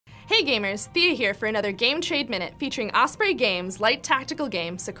Hey gamers, Thea here for another Game Trade Minute featuring Osprey Games' light tactical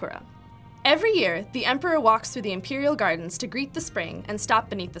game, Sakura. Every year, the Emperor walks through the Imperial Gardens to greet the spring and stop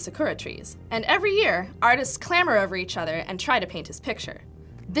beneath the Sakura trees. And every year, artists clamor over each other and try to paint his picture.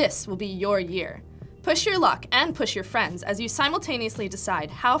 This will be your year. Push your luck and push your friends as you simultaneously decide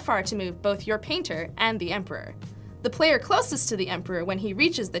how far to move both your painter and the Emperor. The player closest to the Emperor when he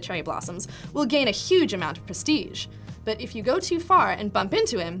reaches the cherry blossoms will gain a huge amount of prestige. But if you go too far and bump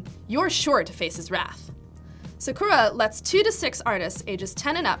into him, you're sure to face his wrath. Sakura lets 2 to 6 artists ages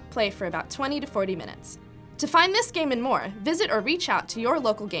 10 and up play for about 20 to 40 minutes. To find this game and more, visit or reach out to your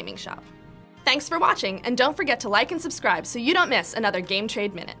local gaming shop. Thanks for watching, and don't forget to like and subscribe so you don't miss another Game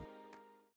Trade Minute.